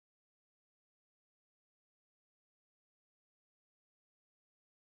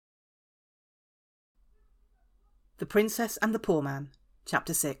The Princess and the Poor Man,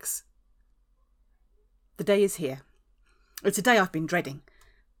 Chapter 6. The day is here. It's a day I've been dreading.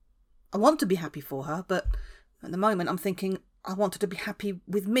 I want to be happy for her, but at the moment I'm thinking I want her to be happy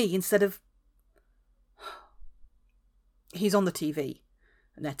with me instead of... He's on the TV,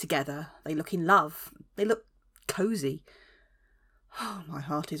 and they're together. They look in love. They look cosy. Oh, my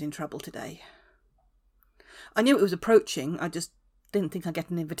heart is in trouble today. I knew it was approaching, I just didn't think I'd get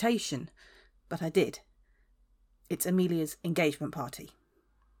an invitation, but I did. It's Amelia's engagement party.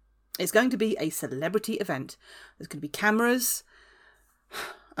 It's going to be a celebrity event. There's going to be cameras,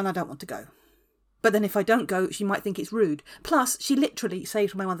 and I don't want to go. But then if I don't go, she might think it's rude. Plus, she literally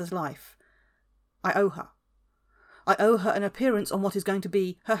saved my mother's life. I owe her. I owe her an appearance on what is going to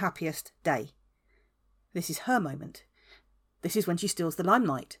be her happiest day. This is her moment. This is when she steals the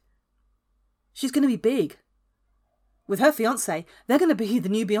limelight. She's going to be big. With her fiancé, they're going to be the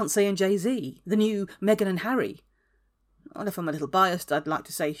new Beyoncé and Jay-Z, the new Meghan and Harry. Well, if I'm a little biased, I'd like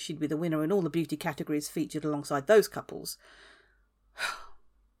to say she'd be the winner in all the beauty categories featured alongside those couples.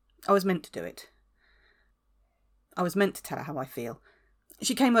 I was meant to do it. I was meant to tell her how I feel.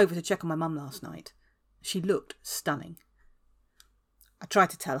 She came over to check on my mum last night. She looked stunning. I tried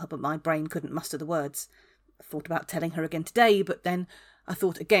to tell her, but my brain couldn't muster the words. I thought about telling her again today, but then I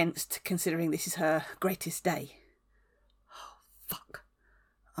thought against, considering this is her greatest day. Oh, fuck.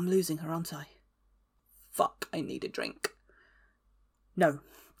 I'm losing her, aren't I? Fuck, I need a drink. No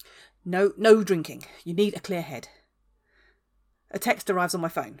drinking. You need a clear head. A text arrives on my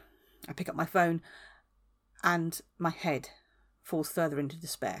phone. I pick up my phone and my head falls further into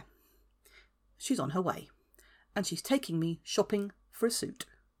despair. She's on her way and she's taking me shopping for a suit.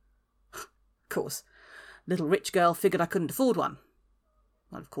 Of course, little rich girl figured I couldn't afford one.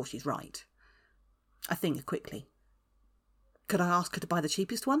 Well, of course she's right. I think quickly. Could I ask her to buy the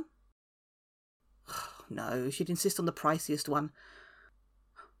cheapest one? No, she'd insist on the priciest one.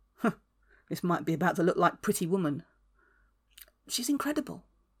 This might be about to look like Pretty Woman. She's incredible.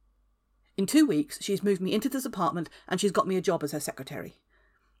 In 2 weeks, she's moved me into this apartment and she's got me a job as her secretary.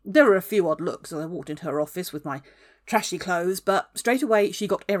 There were a few odd looks as I walked into her office with my trashy clothes, but straight away she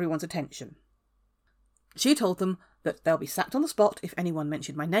got everyone's attention. She told them that they'll be sacked on the spot if anyone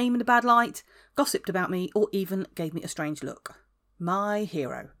mentioned my name in a bad light, gossiped about me, or even gave me a strange look. My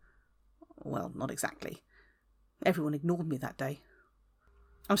hero. Well, not exactly. Everyone ignored me that day.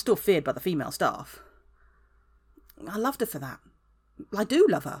 I'm still feared by the female staff. I loved her for that. I do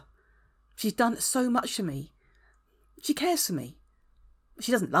love her. She's done so much for me. She cares for me.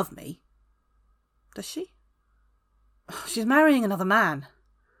 She doesn't love me. Does she? She's marrying another man.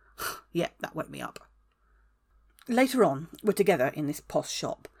 Yeah, that woke me up. Later on, we're together in this posh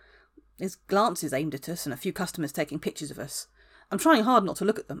shop. There's glances aimed at us and a few customers taking pictures of us. I'm trying hard not to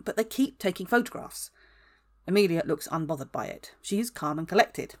look at them, but they keep taking photographs. Amelia looks unbothered by it. She's calm and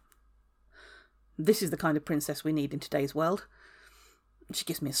collected. This is the kind of princess we need in today's world. She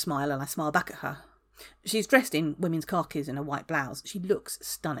gives me a smile and I smile back at her. She's dressed in women's khakis and a white blouse. She looks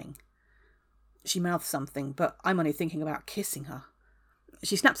stunning. She mouths something, but I'm only thinking about kissing her.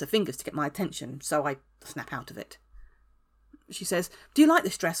 She snaps her fingers to get my attention, so I snap out of it. She says, "Do you like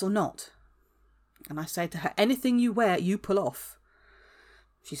this dress or not?" And I say to her, "Anything you wear, you pull off."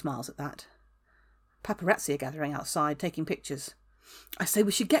 She smiles at that. Paparazzi are gathering outside, taking pictures. I say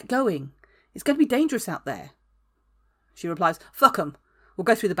we should get going. It's going to be dangerous out there. She replies, "Fuck 'em. We'll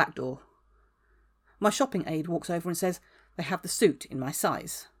go through the back door." My shopping aide walks over and says, "They have the suit in my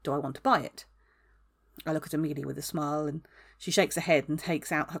size. Do I want to buy it?" I look at Amelia with a smile and she shakes her head and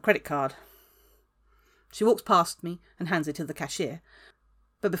takes out her credit card. She walks past me and hands it to the cashier.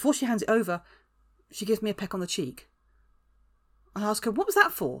 But before she hands it over, she gives me a peck on the cheek. I ask her, "What was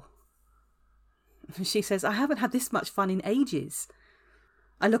that for?" She says, "I haven't had this much fun in ages."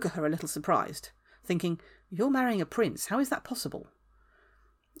 I look at her a little surprised, thinking, "You're marrying a prince. How is that possible?"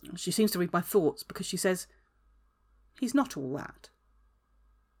 She seems to read my thoughts because she says, "He's not all that."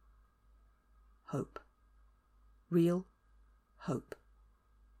 Hope. Real hope.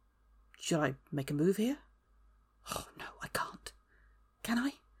 Should I make a move here? Oh, no, I can't. Can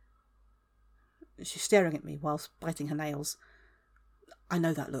I? She's staring at me whilst biting her nails. I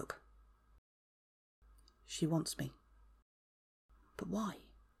know that look. She wants me. But why?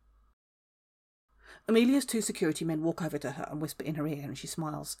 Amelia's 2 security men walk over to her and whisper in her ear, and she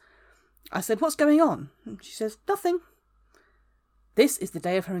smiles. I said, "What's going on?" And she says, "Nothing." This is the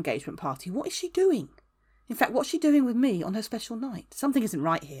day of her engagement party. What is she doing? In fact, what's she doing with me on her special night? Something isn't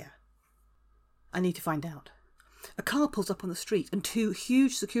right here. I need to find out. A car pulls up on the street and 2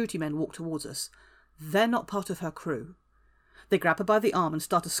 huge security men walk towards us. They're not part of her crew. They grab her by the arm and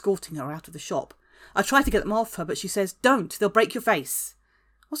start escorting her out of the shop. I try to get them off her, but she says, "Don't, they'll break your face."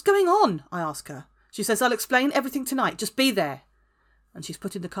 "What's going on?" I ask her. She says, "I'll explain everything tonight, just be there." And she's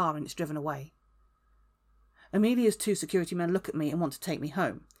put in the car and it's driven away. Amelia's 2 security men look at me and want to take me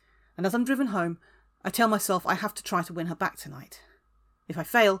home. And as I'm driven home, I tell myself I have to try to win her back tonight. If I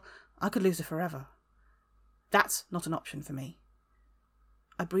fail, I could lose her forever. That's not an option for me.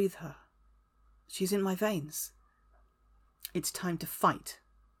 I breathe her. She's in my veins. It's time to fight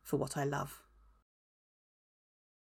for what I love.